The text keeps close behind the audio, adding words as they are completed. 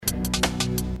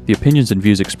The opinions and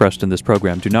views expressed in this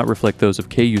program do not reflect those of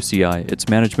KUCI, its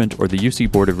management, or the UC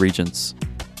Board of Regents.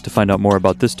 To find out more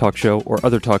about this talk show or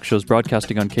other talk shows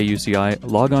broadcasting on KUCI,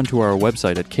 log on to our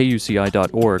website at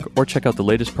kuci.org or check out the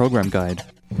latest program guide.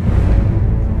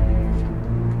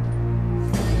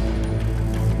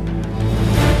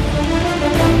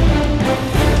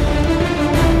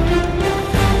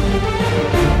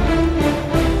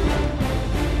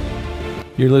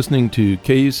 You're listening to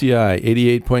KUCI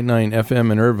 88.9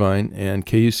 FM in Irvine and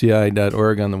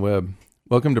KUCI.org on the web.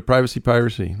 Welcome to Privacy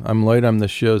Piracy. I'm Lloyd, I'm the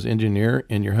show's engineer,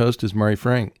 and your host is Mari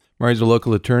Frank. Mari's a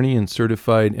local attorney and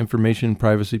certified information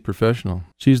privacy professional.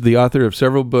 She's the author of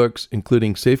several books,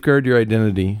 including Safeguard Your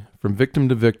Identity, From Victim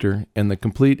to Victor, and The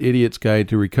Complete Idiot's Guide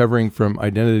to Recovering from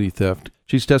Identity Theft.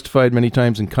 She's testified many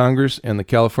times in Congress and the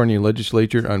California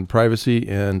legislature on privacy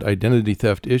and identity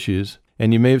theft issues.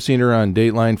 And you may have seen her on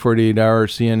Dateline, 48 Hour,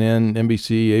 CNN,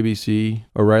 NBC, ABC,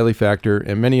 O'Reilly Factor,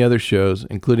 and many other shows,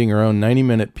 including her own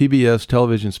 90-minute PBS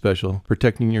television special,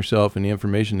 Protecting Yourself in the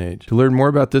Information Age. To learn more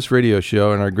about this radio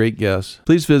show and our great guests,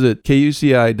 please visit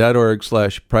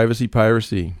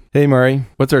kuci.org/privacypiracy. Hey, Mari,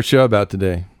 what's our show about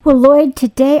today? Well, Lloyd,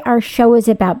 today our show is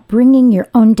about bringing your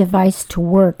own device to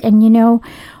work. And you know,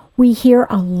 we hear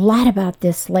a lot about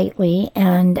this lately,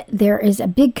 and there is a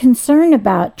big concern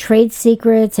about trade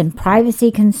secrets and privacy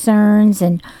concerns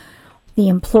and the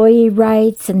employee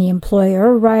rights and the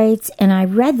employer rights. And I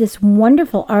read this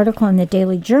wonderful article in the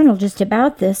Daily Journal just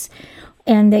about this,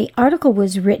 and the article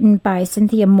was written by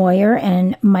Cynthia Moyer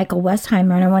and Michael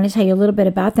Westheimer, and I want to tell you a little bit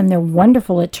about them. They're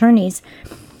wonderful attorneys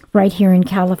right here in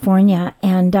California.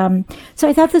 And so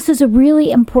I thought this was a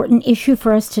really important issue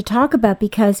for us to talk about,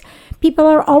 because people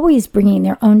are always bringing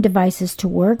their own devices to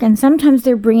work, and sometimes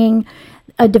they're bringing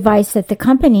a device that the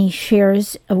company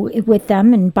shares with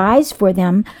them and buys for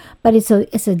them, but it's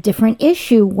a different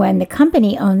issue when the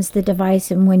company owns the device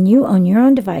and when you own your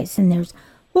own device. And there's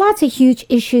lots of huge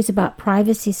issues about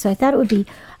privacy, so I thought it would be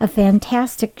a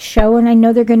fantastic show, and I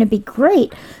know they're going to be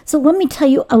great. So let me tell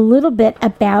you a little bit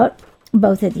about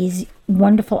both of these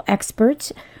wonderful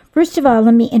experts. First of all,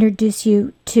 let me introduce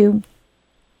you to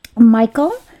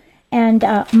Michael. And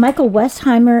Michael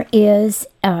Westheimer is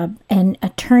an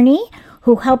attorney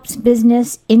who helps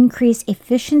business increase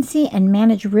efficiency and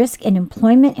manage risk in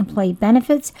employment, employee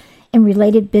benefits, and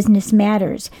related business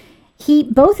matters.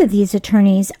 Both of these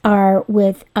attorneys are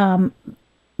with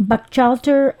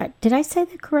Buchalter. Did I say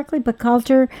that correctly?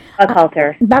 Buchalter.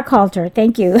 Buchalter.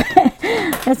 Thank you.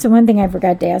 That's the one thing I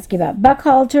forgot to ask you about.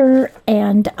 Buchalter,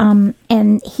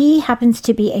 and he happens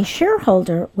to be a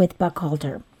shareholder with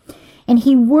Buchalter. And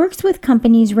he works with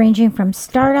companies ranging from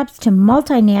startups to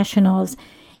multinationals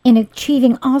in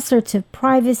achieving all sorts of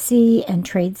privacy and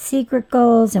trade secret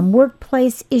goals and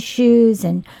workplace issues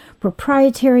and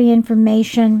proprietary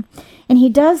information. And he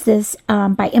does this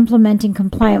by implementing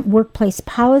compliant workplace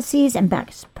policies and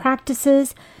best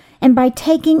practices, and by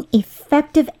taking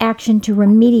effective action to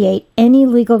remediate any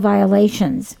legal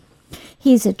violations.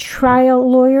 He's a trial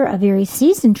lawyer, a very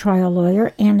seasoned trial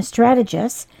lawyer, and a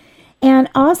strategist, and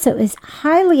also is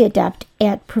highly adept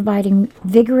at providing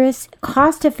vigorous,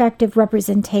 cost-effective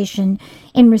representation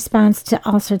in response to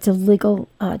all sorts of legal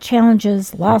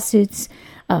challenges, lawsuits,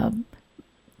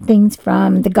 things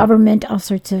from the government, all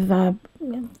sorts of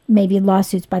maybe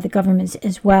lawsuits by the governments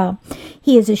as well.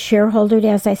 He is a shareholder,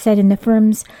 as I said, in the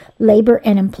firm's labor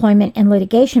and employment and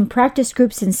litigation practice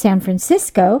groups in San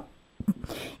Francisco,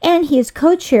 and he is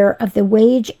co-chair of the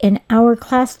Wage and Hour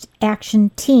Class Action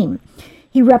Team.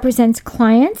 He represents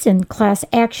clients in class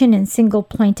action and single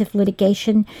plaintiff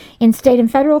litigation in state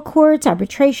and federal courts,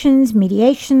 arbitrations,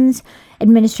 mediations,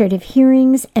 administrative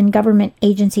hearings, and government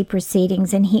agency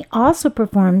proceedings. And he also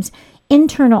performs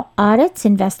internal audits,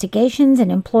 investigations,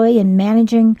 and employee and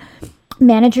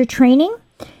manager training.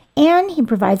 And he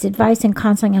provides advice and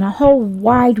counseling on a whole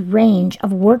wide range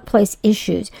of workplace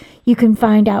issues. You can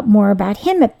find out more about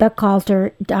him at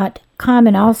buchalter.com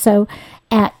and also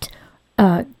at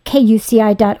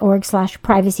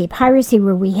kuci.org/privacypiracy,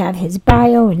 where we have his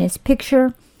bio and his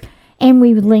picture, and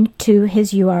we link to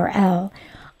his URL.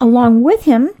 Along with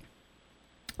him,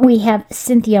 we have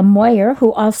Cynthia Moyer,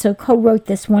 who also co-wrote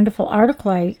this wonderful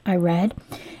article I read,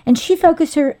 and she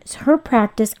focuses her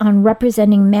practice on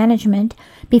representing management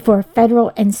before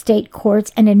federal and state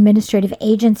courts and administrative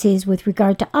agencies with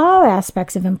regard to all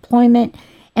aspects of employment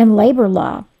and labor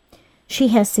law. She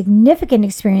has significant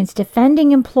experience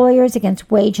defending employers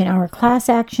against wage and hour class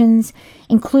actions,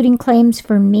 including claims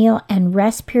for meal and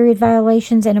rest period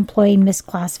violations and employee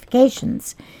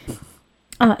misclassifications.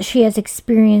 She has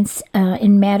experience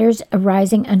in matters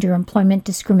arising under employment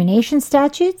discrimination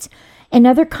statutes and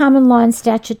other common law and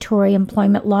statutory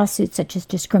employment lawsuits such as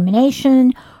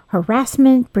discrimination,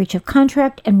 harassment, breach of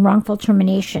contract, and wrongful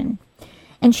termination.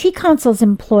 And she counsels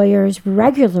employers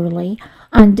regularly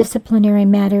on disciplinary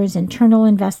matters, internal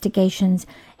investigations,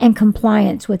 and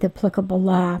compliance with applicable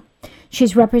law.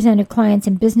 She's represented clients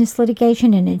in business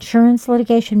litigation and insurance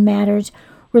litigation matters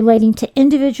relating to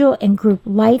individual and group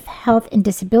life, health, and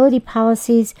disability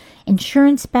policies,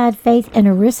 insurance bad faith, and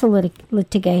ERISA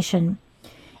litigation.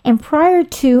 And prior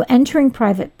to entering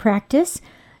private practice,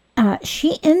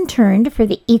 she interned for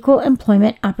the Equal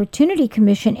Employment Opportunity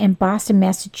Commission in Boston,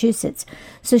 Massachusetts.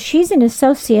 So she's an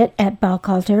associate at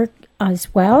Buchalter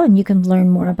as well, and you can learn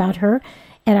more about her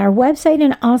at our website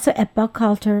and also at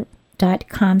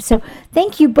buchalter.com. So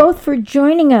thank you both for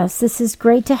joining us. This is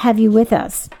great to have you with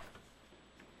us.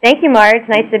 Thank you, Mari. It's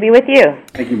nice to be with you.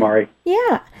 Thank you, Mari.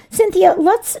 Yeah. Cynthia,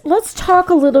 let's talk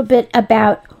a little bit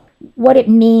about what it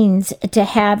means to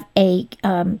have a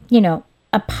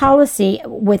policy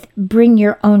with Bring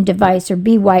Your Own Device, or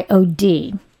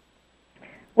BYOD.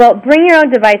 Well, Bring Your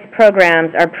Own Device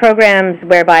programs are programs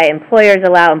whereby employers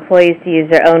allow employees to use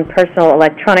their own personal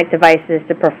electronic devices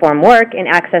to perform work and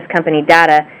access company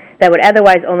data that would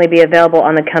otherwise only be available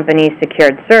on the company's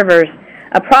secured servers.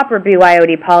 A proper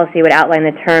BYOD policy would outline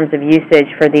the terms of usage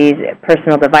for these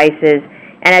personal devices.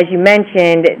 And as you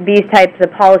mentioned, these types of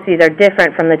policies are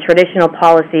different from the traditional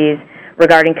policies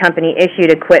regarding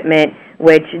company-issued equipment,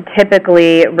 which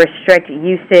typically restrict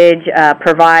usage,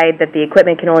 provide that the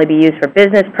equipment can only be used for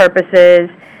business purposes,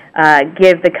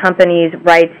 give the companies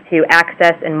rights to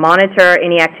access and monitor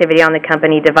any activity on the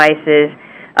company devices,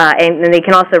 and they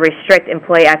can also restrict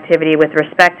employee activity with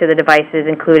respect to the devices,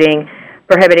 including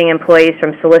prohibiting employees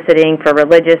from soliciting for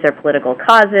religious or political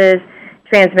causes,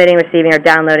 transmitting, receiving, or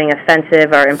downloading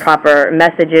offensive or improper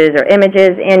messages or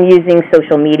images, and using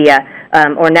social media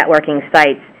or networking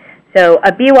sites. So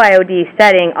a BYOD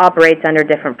setting operates under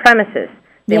different premises.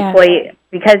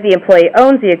 Because the employee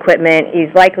owns the equipment,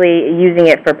 he's likely using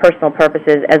it for personal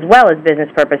purposes as well as business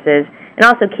purposes, and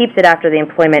also keeps it after the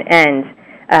employment ends.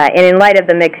 And in light of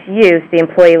the mixed use, the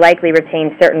employee likely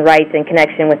retains certain rights in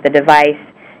connection with the device,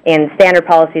 and standard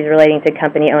policies relating to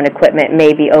company-owned equipment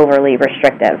may be overly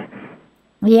restrictive.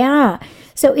 Yeah.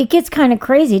 So it gets kind of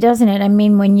crazy, doesn't it? I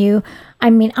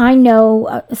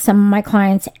know some of my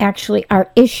clients actually are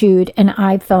issued an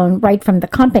iPhone right from the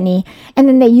company, and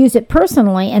then they use it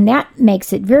personally, and that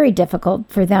makes it very difficult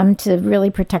for them to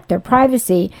really protect their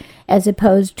privacy as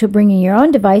opposed to bringing your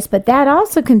own device. But that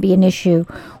also can be an issue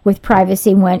with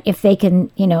privacy if they can,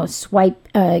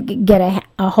 swipe, get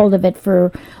a hold of it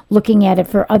for looking at it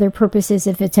for other purposes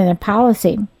if it's in a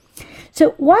policy.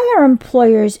 So why are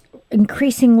employers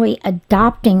increasingly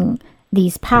adopting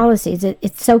these policies?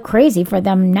 It's so crazy for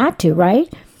them not to,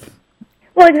 right?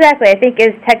 Well, exactly. I think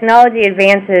as technology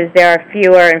advances, there are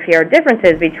fewer and fewer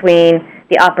differences between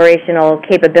the operational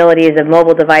capabilities of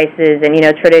mobile devices and,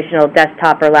 traditional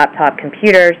desktop or laptop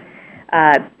computers.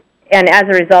 And as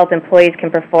a result, employees can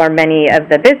perform many of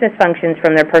the business functions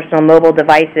from their personal mobile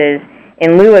devices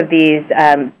in lieu of these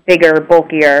bigger,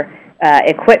 bulkier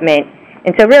equipment.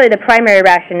 And so really the primary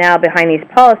rationale behind these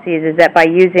policies is that by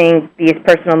using these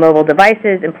personal mobile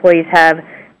devices, employees have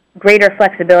greater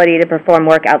flexibility to perform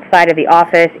work outside of the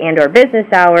office and or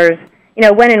business hours,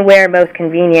 when and where most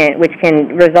convenient, which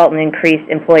can result in increased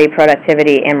employee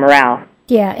productivity and morale.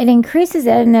 Yeah, it increases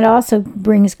it, and it also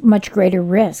brings much greater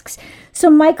risks. So,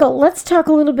 Michael, let's talk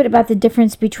a little bit about the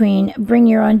difference between Bring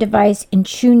Your Own Device and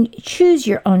Choose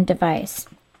Your Own Device.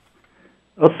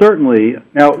 Well, certainly.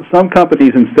 Now, some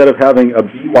companies, instead of having a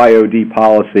BYOD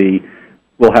policy,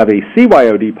 will have a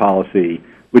CYOD policy,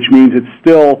 which means it's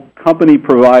still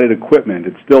company-provided equipment.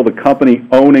 It's still the company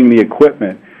owning the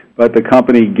equipment, but the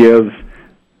company gives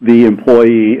the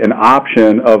employee an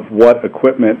option of what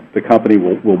equipment the company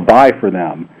will buy for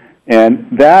them. And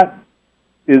that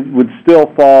would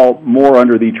still fall more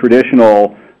under the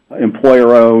traditional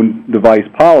employer-owned device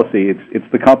policy.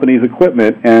 It's the company's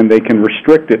equipment, and they can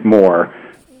restrict it more.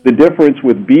 The difference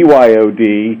with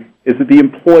BYOD is that the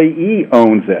employee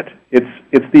owns it.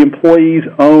 It's the employee's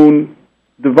own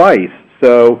device.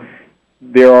 So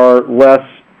there are less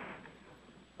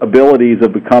abilities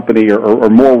of the company or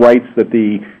more rights that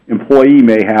the employee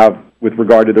may have with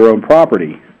regard to their own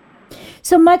property.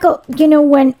 So, Michael,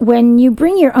 when you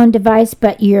bring your own device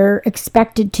but you're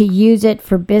expected to use it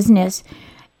for business,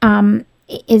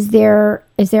 is there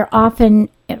often,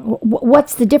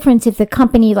 what's the difference if the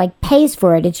company pays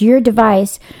for it? It's your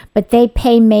device, but they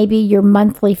pay maybe your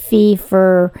monthly fee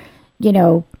for,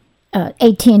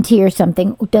 AT&T or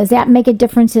something. Does that make a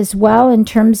difference as well in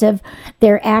terms of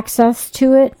their access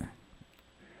to it?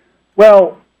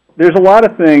 Well, there's a lot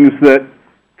of things that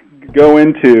go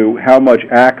into how much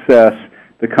access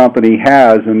the company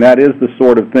has, and that is the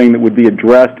sort of thing that would be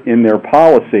addressed in their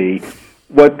policy.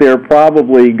 What they're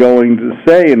probably going to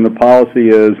say in the policy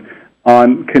is,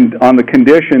 on the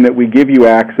condition that we give you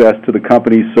access to the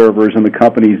company's servers and the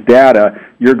company's data,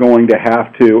 you're going to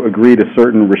have to agree to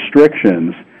certain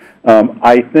restrictions.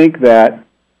 I think that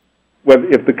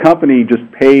if the company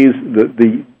just pays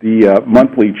the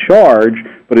monthly charge,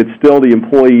 but it's still the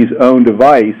employee's own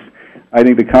device, I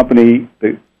think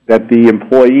that the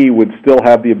employee would still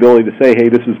have the ability to say, hey,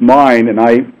 this is mine, and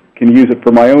I can use it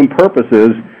for my own purposes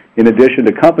in addition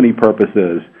to company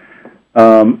purposes.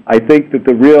 I think that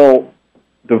the real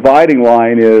dividing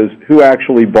line is who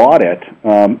actually bought it.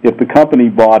 If the company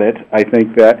bought it, I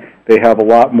think that they have a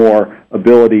lot more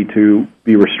ability to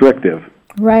be restrictive.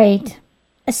 Right.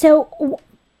 So,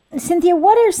 Cynthia,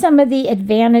 what are some of the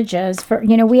advantages for,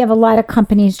 we have a lot of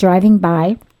companies driving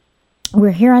by.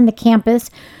 We're here on the campus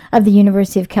of the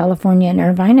University of California in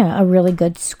Irvine, a really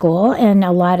good school, and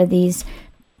a lot of these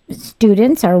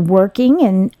students are working,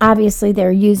 and obviously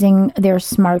they're using their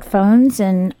smartphones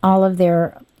and all of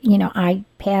their,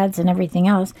 iPads and everything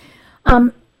else.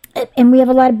 And we have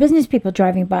a lot of business people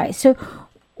driving by. So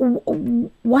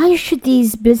why should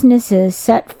these businesses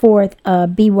set forth a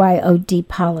BYOD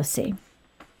policy?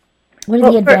 What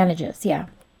are the advantages? Yeah.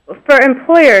 For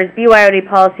employers, BYOD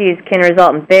policies can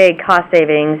result in big cost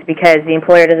savings because the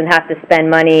employer doesn't have to spend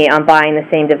money on buying the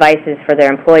same devices for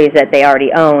their employees that they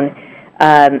already own.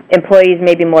 Employees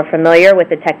may be more familiar with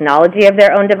the technology of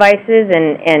their own devices,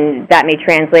 and that may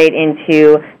translate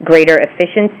into greater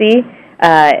efficiency.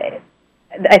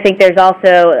 I think there's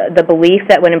also the belief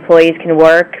that when employees can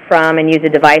work from and use a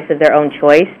device of their own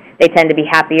choice, they tend to be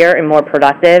happier and more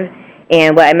productive.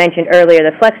 And what I mentioned earlier,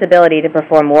 the flexibility to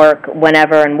perform work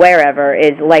whenever and wherever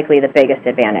is likely the biggest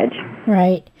advantage.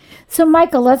 Right. So,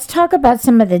 Michael, let's talk about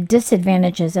some of the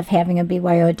disadvantages of having a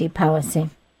BYOD policy.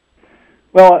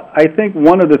 Well, I think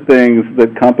one of the things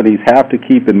that companies have to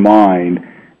keep in mind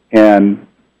and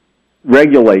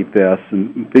regulate this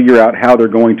and figure out how they're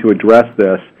going to address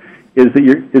this is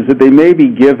that they may be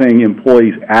giving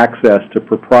employees access to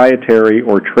proprietary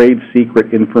or trade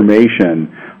secret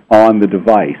information on the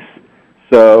device.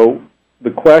 So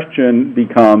the question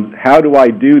becomes, how do I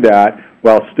do that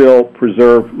while still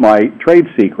preserve my trade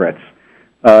secrets?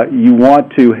 You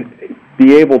want to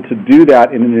be able to do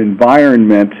that in an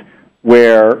environment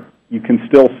where you can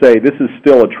still say, this is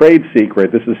still a trade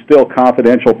secret, this is still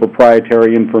confidential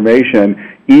proprietary information,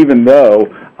 even though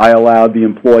I allowed the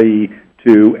employee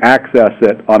to access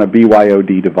it on a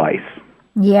BYOD device.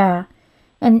 Yeah,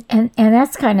 and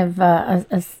that's kind of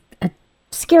a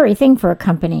scary thing for a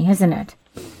company, isn't it?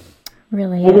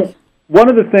 Really is. One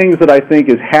of the things that I think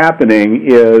is happening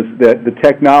is that the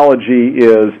technology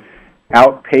is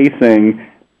outpacing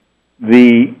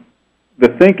the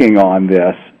thinking on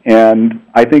this, and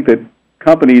I think that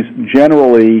companies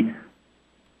generally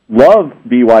love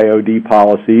BYOD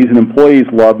policies, and employees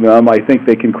love them. I think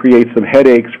they can create some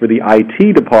headaches for the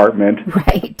IT department.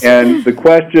 Right. And the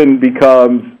question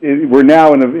becomes, we're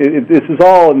now this is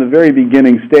all in the very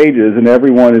beginning stages, and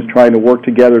everyone is trying to work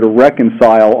together to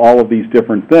reconcile all of these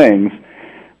different things.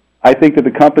 I think that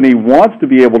the company wants to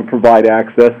be able to provide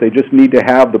access. They just need to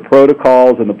have the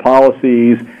protocols and the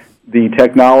policies, the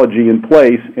technology in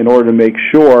place in order to make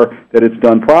sure that it's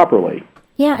done properly.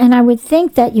 Yeah, and I would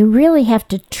think that you really have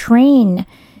to train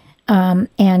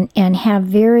and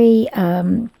have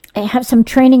have some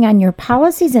training on your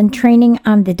policies and training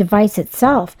on the device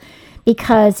itself.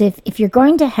 Because if you're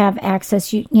going to have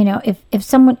access, if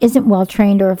someone isn't well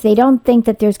trained, or if they don't think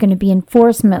that there's going to be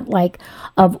enforcement, like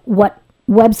of what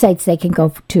websites they can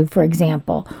go to, for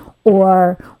example,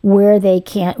 or where they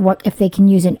can't, if they can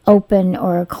use an open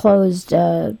or a closed,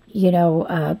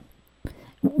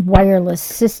 wireless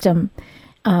system.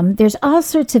 There's all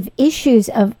sorts of issues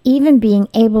of even being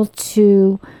able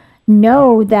to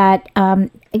know that,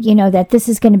 that this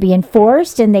is going to be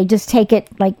enforced, and they just take it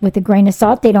like with a grain of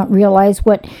salt. They don't realize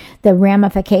what the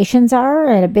ramifications are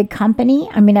at a big company.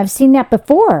 I mean, I've seen that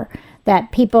before,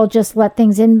 that people just let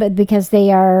things in, but because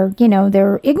they are,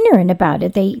 they're ignorant about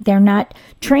it. They're not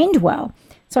trained well.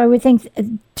 So I would think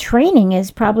training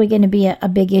is probably going to be a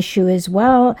big issue as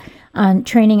well, on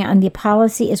training on the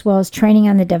policy as well as training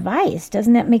on the device.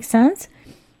 Doesn't that make sense?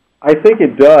 I think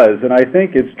it does, and I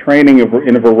think it's training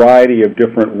in a variety of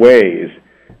different ways.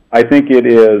 I think it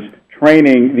is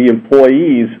training the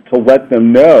employees to let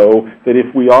them know that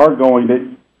if we are going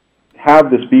to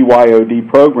have this BYOD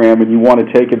program and you want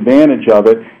to take advantage of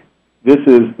it, this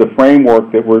is the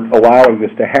framework that we're allowing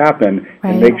this to happen,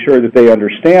 right, and make sure that they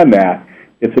understand that.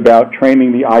 It's about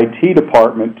training the IT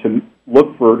department to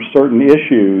look for certain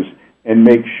issues and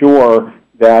make sure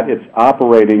that it's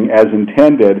operating as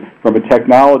intended from a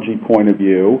technology point of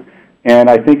view. And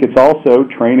I think it's also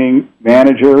training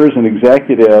managers and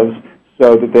executives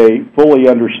so that they fully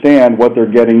understand what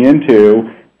they're getting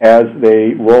into as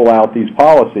they roll out these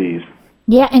policies.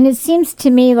 Yeah, and it seems to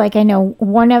me like I know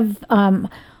one of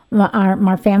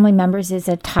our family members is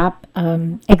a top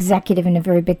executive in a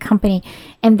very big company,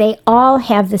 and they all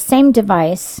have the same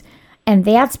device, and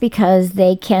that's because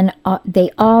they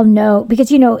all know,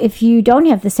 because, if you don't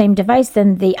have the same device,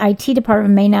 then the IT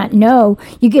department may not know.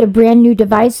 You get a brand new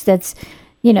device that's,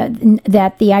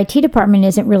 that the IT department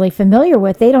isn't really familiar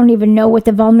with. They don't even know what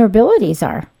the vulnerabilities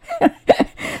are.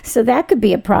 So that could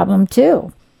be a problem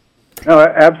too. No,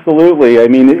 absolutely. I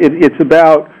mean, it's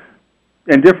about,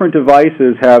 and different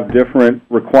devices have different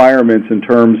requirements in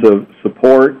terms of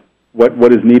support,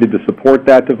 what is needed to support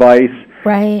that device.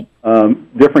 Right.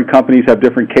 Different companies have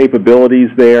different capabilities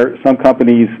there. Some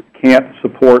companies can't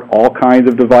support all kinds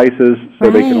of devices, so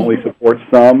they can only support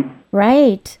some.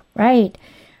 Right.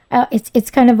 It's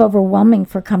kind of overwhelming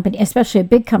for a company, especially a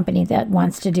big company that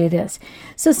wants to do this.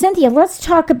 So, Cynthia, let's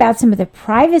talk about some of the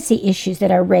privacy issues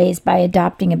that are raised by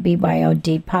adopting a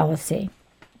BYOD policy.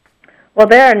 Well,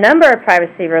 there are a number of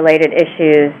privacy-related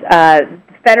issues.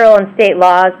 Federal and state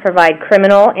laws provide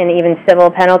criminal and even civil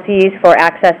penalties for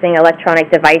accessing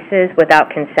electronic devices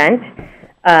without consent.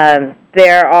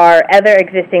 There are other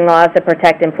existing laws that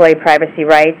protect employee privacy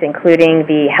rights, including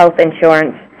the Health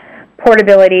Insurance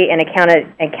Portability and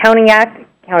Accountability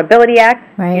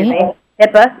Act, right.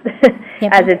 HIPAA,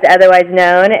 as it's otherwise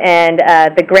known, and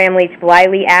the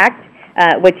Gramm-Leach-Bliley Act,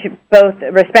 which both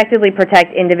respectively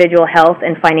protect individual health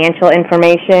and financial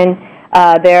information.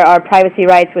 There are privacy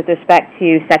rights with respect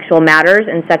to sexual matters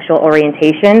and sexual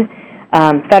orientation.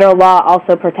 Federal law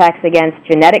also protects against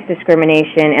genetic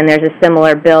discrimination, and there's a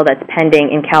similar bill that's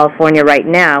pending in California right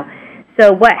now.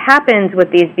 So what happens with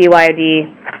these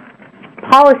BYOD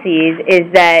policies is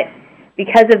that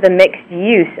because of the mixed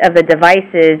use of the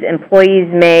devices, employees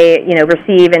may,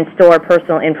 receive and store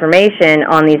personal information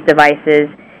on these devices.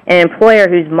 An employer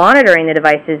who's monitoring the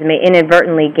devices may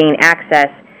inadvertently gain access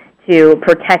to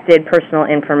protected personal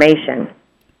information.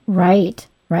 Right.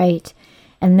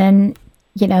 And then,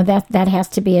 that has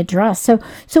to be addressed. So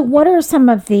what are some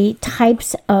of the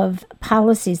types of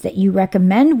policies that you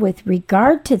recommend with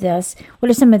regard to this?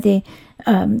 What are some of the,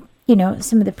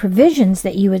 some of the provisions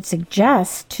that you would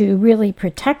suggest to really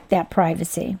protect that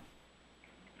privacy?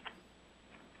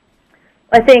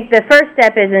 I think the first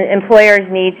step is employers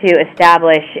need to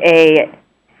establish a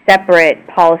separate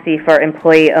policy for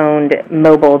employee-owned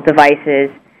mobile devices,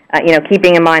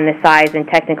 keeping in mind the size and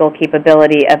technical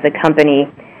capability of the company.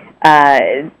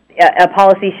 A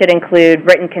policy should include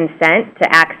written consent to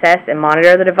access and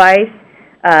monitor the device.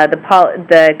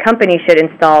 The company should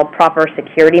install proper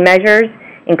security measures,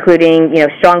 including,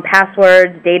 strong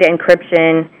passwords, data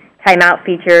encryption, timeout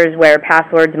features where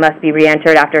passwords must be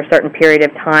re-entered after a certain period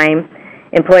of time.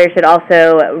 Employers should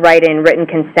also write in written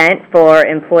consent for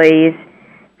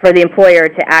the employer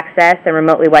to access and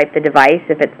remotely wipe the device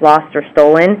if it's lost or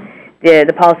stolen.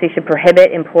 The policy should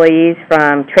prohibit employees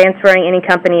from transferring any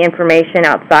company information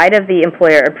outside of the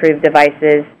employer-approved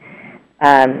devices,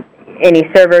 any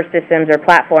server systems or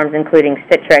platforms, including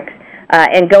Citrix.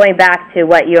 And going back to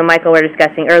what you and Michael were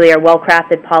discussing earlier,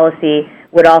 well-crafted policy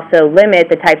would also limit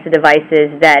the types of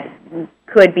devices that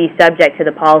could be subject to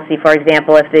the policy. For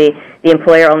example, if the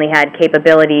employer only had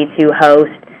capability to host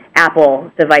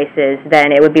Apple devices,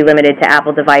 then it would be limited to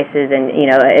Apple devices, and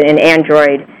an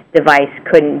Android device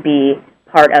couldn't be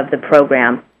part of the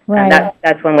program. Right. And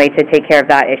that's one way to take care of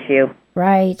that issue.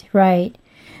 Right.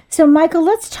 So, Michael,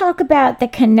 let's talk about the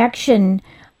connection,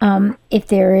 if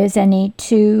there is any,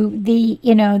 to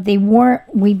the warrant.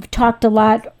 We've talked a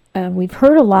lot, we've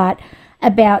heard a lot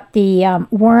about the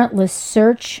warrantless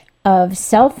search of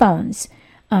cell phones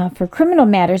for criminal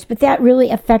matters, but that really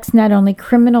affects not only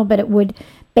criminal, but it would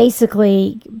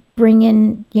basically bring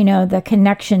in, the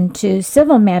connection to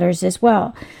civil matters as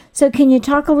well. So can you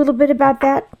talk a little bit about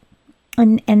that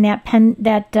and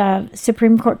that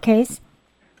Supreme Court case?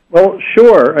 Well,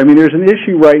 sure. I mean, there's an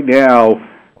issue right now,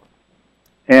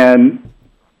 and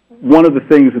one of the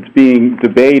things that's being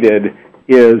debated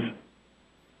is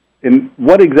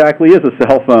what exactly is a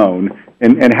cell phone,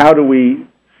 and how do we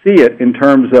see it in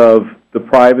terms of the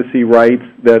privacy rights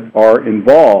that are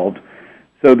involved.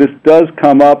 So this does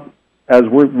come up as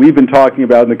we've been talking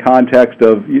about in the context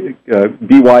of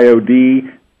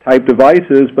BYOD-type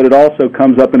devices, but it also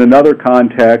comes up in another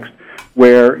context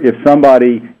where if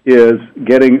somebody is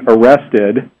getting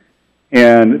arrested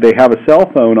and they have a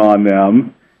cell phone on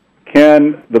them,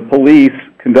 can the police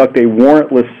conduct a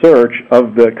warrantless search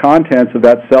of the contents of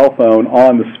that cell phone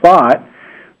on the spot,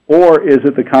 or is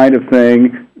it the kind of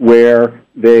thing where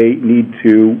they need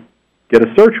to get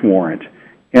a search warrant?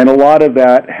 And a lot of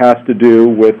that has to do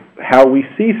with how we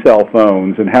see cell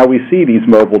phones and how we see these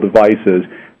mobile devices.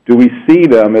 Do we see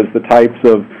them as the types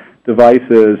of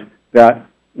devices that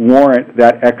warrant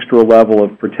that extra level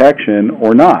of protection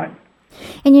or not?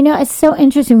 And it's so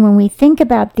interesting when we think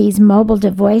about these mobile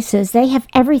devices, they have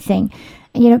everything.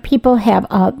 People have,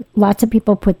 lots of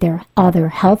people put all their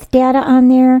health data on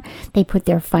there. They put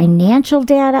their financial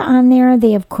data on there.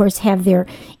 They, of course, have their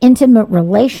intimate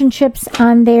relationships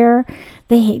on there.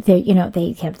 They have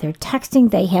their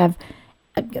texting. They have,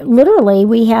 literally,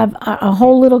 we have a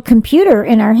whole little computer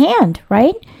in our hand,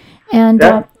 right? And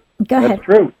go ahead. That's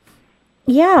true.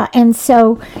 Yeah, and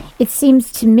so it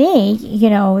seems to me,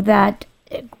 that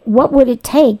what would it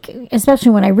take,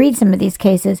 especially when I read some of these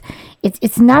cases,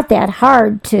 it's not that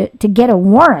hard to get a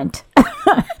warrant,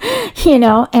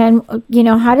 and,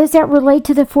 how does that relate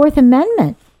to the Fourth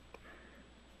Amendment?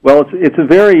 Well, it's a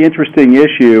very interesting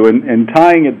issue, and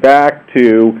tying it back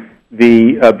to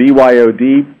the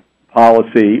BYOD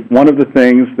policy, one of the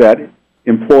things that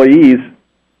employees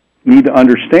need to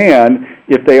understand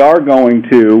if they are going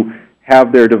to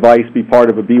have their device be part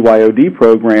of a BYOD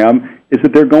program is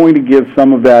that they're going to give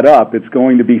some of that up. It's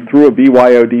going to be through a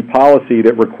BYOD policy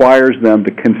that requires them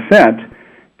to consent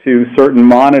to certain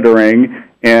monitoring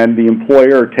and the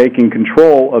employer taking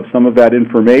control of some of that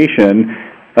information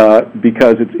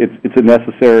because it's a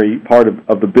necessary part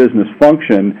of the business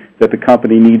function that the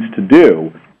company needs to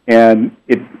do. And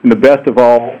in the best of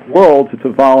all worlds, it's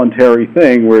a voluntary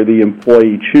thing where the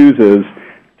employee chooses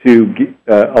to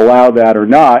allow that or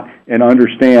not and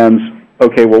understands,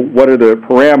 okay, well, what are the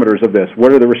parameters of this?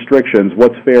 What are the restrictions?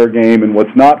 What's fair game and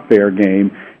what's not fair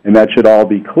game? And that should all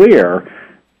be clear.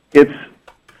 It's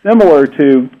similar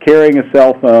to carrying a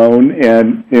cell phone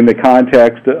and in the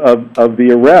context of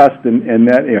the arrest and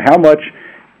that, how much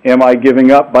am I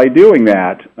giving up by doing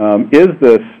that? Is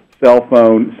this cell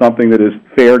phone something that is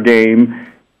fair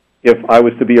game? If I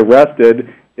was to be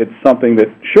arrested, it's something that,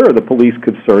 sure, the police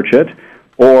could search it,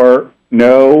 or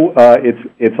no,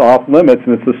 it's off limits,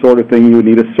 and it's the sort of thing you would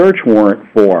need a search warrant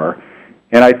for.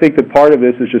 And I think that part of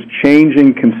this is just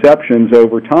changing conceptions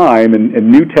over time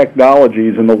and new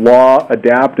technologies and the law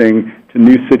adapting to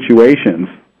new situations.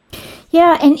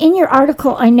 Yeah, and in your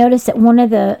article, I noticed that one of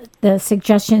the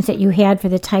suggestions that you had for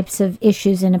the types of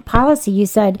issues in a policy, you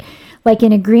said, like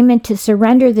an agreement to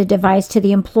surrender the device to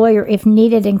the employer if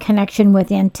needed in connection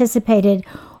with anticipated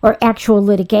or actual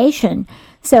litigation.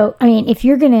 So, I mean, if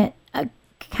you're going to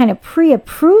kind of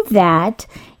pre-approve that,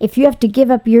 if you have to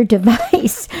give up your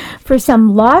device for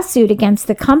some lawsuit against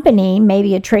the company,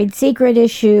 maybe a trade secret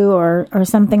issue or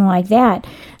something like that,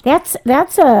 that's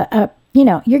a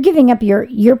you're giving up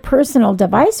your personal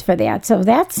device for that. So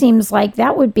that seems like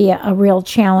that would be a real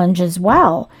challenge as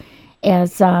well,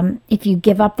 as if you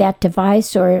give up that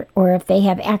device or if they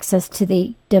have access to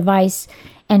the device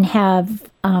and have,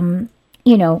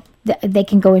 they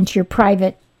can go into your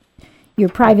private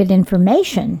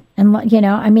information. And,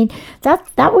 I mean,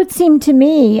 that would seem to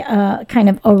me kind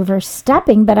of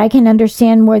overstepping, but I can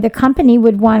understand where the company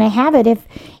would want to have it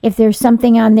if there's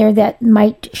something on there that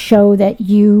might show that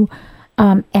you,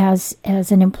 as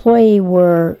an employee,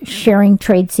 were sharing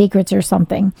trade secrets or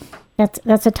something.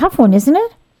 That's a tough one, isn't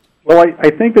it? Well, I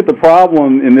think that the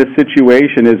problem in this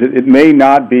situation is it may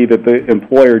not be that the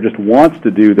employer just wants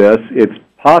to do this. It's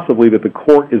possibly that the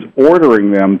court is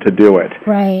ordering them to do it.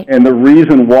 Right. And the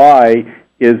reason why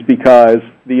is because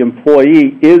the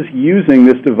employee is using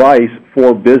this device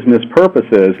for business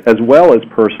purposes as well as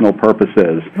personal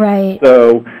purposes. Right.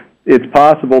 So it's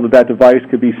possible that device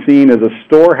could be seen as a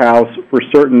storehouse for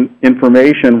certain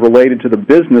information related to the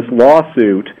business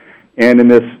lawsuit. And in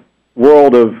this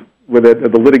world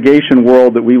the litigation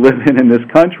world that we live in this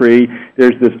country,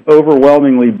 there's this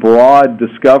overwhelmingly broad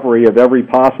discovery of every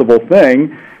possible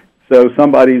thing. So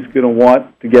somebody's going to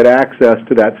want to get access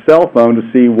to that cell phone to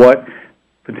see what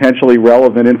potentially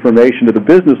relevant information to the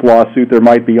business lawsuit there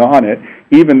might be on it,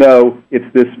 even though it's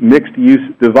this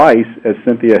mixed-use device, as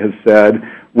Cynthia has said,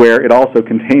 where it also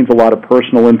contains a lot of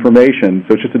personal information.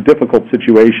 So it's just a difficult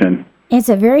situation. It's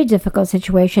a very difficult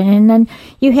situation. And then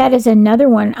you had as another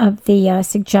one of the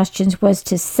suggestions was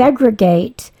to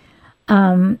segregate,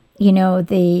 the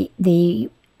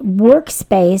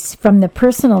workspace from the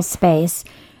personal space.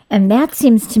 And that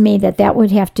seems to me that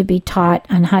would have to be taught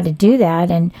on how to do that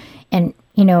and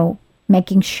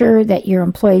making sure that your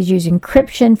employees use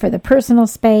encryption for the personal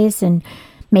space and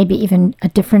maybe even a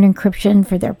different encryption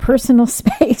for their personal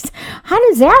space. How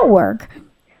does that work?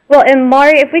 Well, and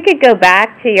Mari, if we could go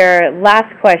back to your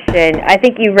last question, I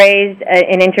think you raised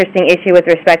an interesting issue with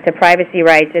respect to privacy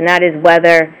rights, and that is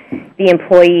whether the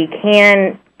employee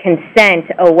can consent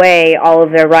away all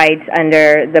of their rights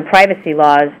under the privacy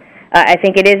laws. I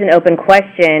think it is an open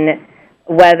question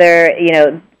whether,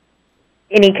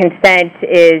 any consent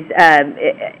is,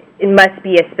 it must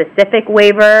be a specific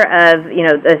waiver of,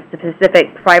 a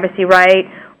specific privacy right,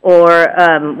 or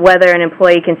whether an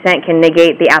employee consent can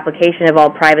negate the application of all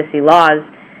privacy laws.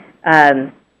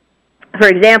 For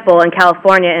example, in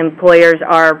California, employers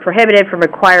are prohibited from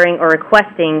requiring or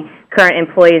requesting current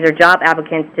employees or job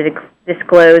applicants to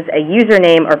disclose a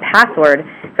username or password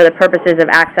for the purposes of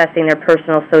accessing their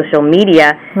personal social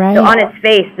media. Right. So on its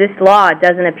face, this law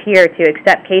doesn't appear to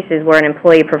accept cases where an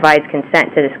employee provides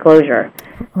consent to disclosure.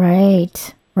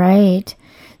 Right.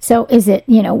 So is it,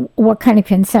 what kind of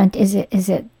consent? Is it,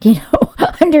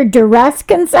 under duress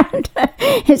consent?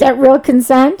 Is that real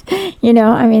consent?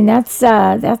 That's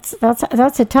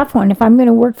a tough one. If I'm going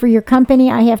to work for your company,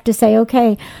 I have to say,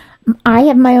 okay, I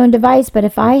have my own device, but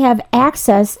if I have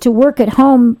access to work at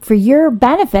home for your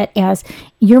benefit as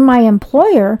you're my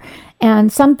employer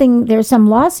and there's some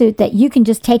lawsuit that you can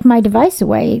just take my device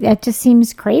away, that just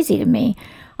seems crazy to me.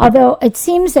 Although it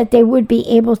seems that they would be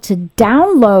able to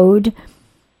download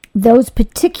those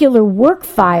particular work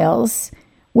files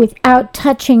without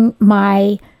touching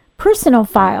my personal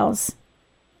files.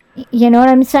 You know what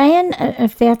I'm saying?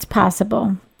 If that's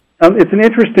possible. It's an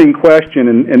interesting question,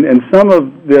 and some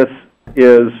of this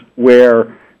is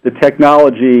where the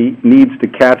technology needs to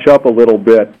catch up a little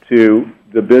bit to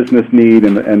the business need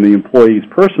and the employee's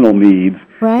personal needs.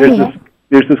 Right.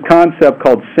 There's this concept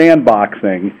called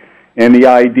sandboxing, and the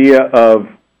idea of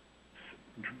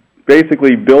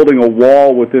basically building a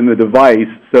wall within the device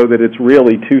so that it's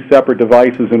really two separate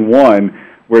devices in one,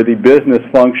 where the business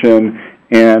function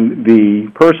and the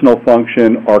personal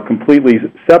function are completely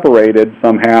separated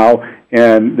somehow,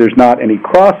 and there's not any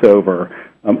crossover.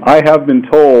 I have been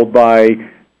told by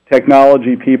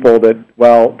technology people that,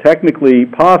 while technically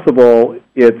possible,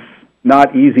 it's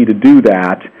not easy to do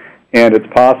that, and it's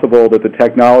possible that the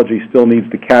technology still needs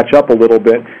to catch up a little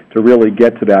bit to really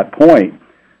get to that point.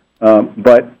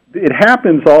 But it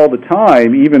happens all the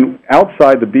time, even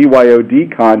outside the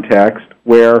BYOD context,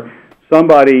 where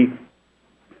somebody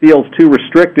feels too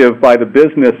restrictive by the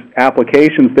business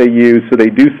applications they use, so they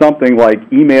do something like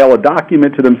email a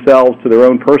document to themselves to their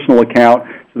own personal account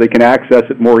so they can access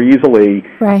it more easily.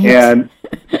 Right. And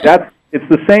it's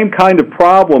the same kind of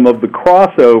problem of the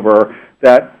crossover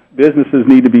that businesses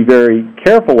need to be very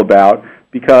careful about,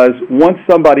 because once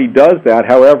somebody does that,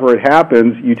 however it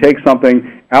happens, you take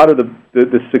something out of the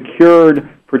secured,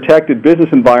 protected business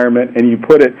environment and you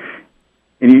put it,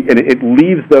 and it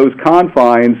leaves those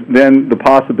confines, then the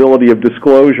possibility of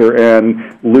disclosure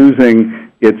and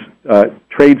losing its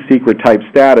trade secret type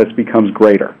status becomes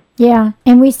greater. Yeah,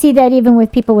 and we see that even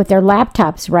with people with their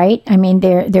laptops, right? I mean,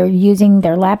 they're using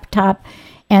their laptop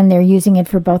and they're using it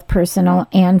for both personal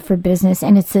and for business,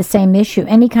 and it's the same issue,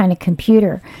 any kind of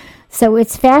computer. So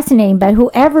it's fascinating, but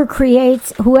whoever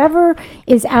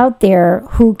is out there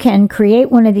who can create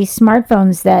one of these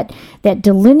smartphones that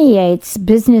delineates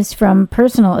business from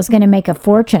personal is going to make a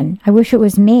fortune. I wish it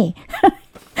was me.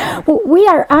 Well, we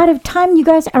are out of time. You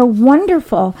guys are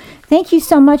wonderful. Thank you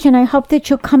so much, and I hope that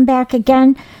you'll come back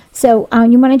again. So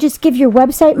you want to just give your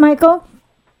website, Michael?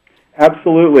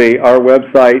 Absolutely. Our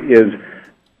website is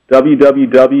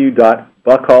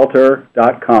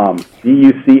www.buchalter.com,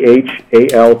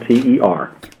 Buchalter.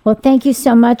 Well, thank you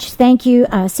so much. Thank you,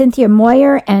 Cynthia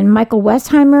Moyer and Michael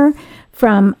Westheimer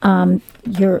from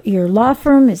your law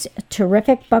firm is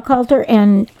terrific, Buchalter,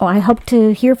 and I hope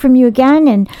to hear from you again,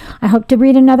 and I hope to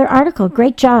read another article.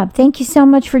 Great job. Thank you so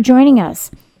much for joining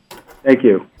us. Thank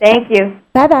you. Thank you.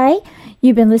 Bye-bye.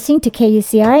 You've been listening to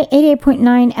KUCI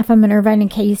 88.9 FM in Irvine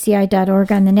and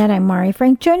KUCI.org on the net. I'm Mari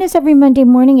Frank. Join us every Monday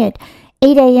morning at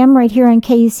 8 a.m. right here on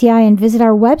KUCI, and visit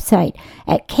our website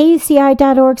at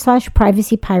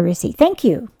kuci.org/privacypiracy. Thank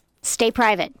you. Stay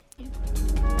private.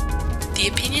 The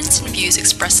opinions and views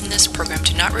expressed in this program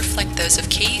do not reflect those of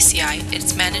KUCI,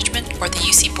 its management, or the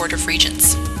UC Board of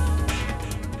Regents.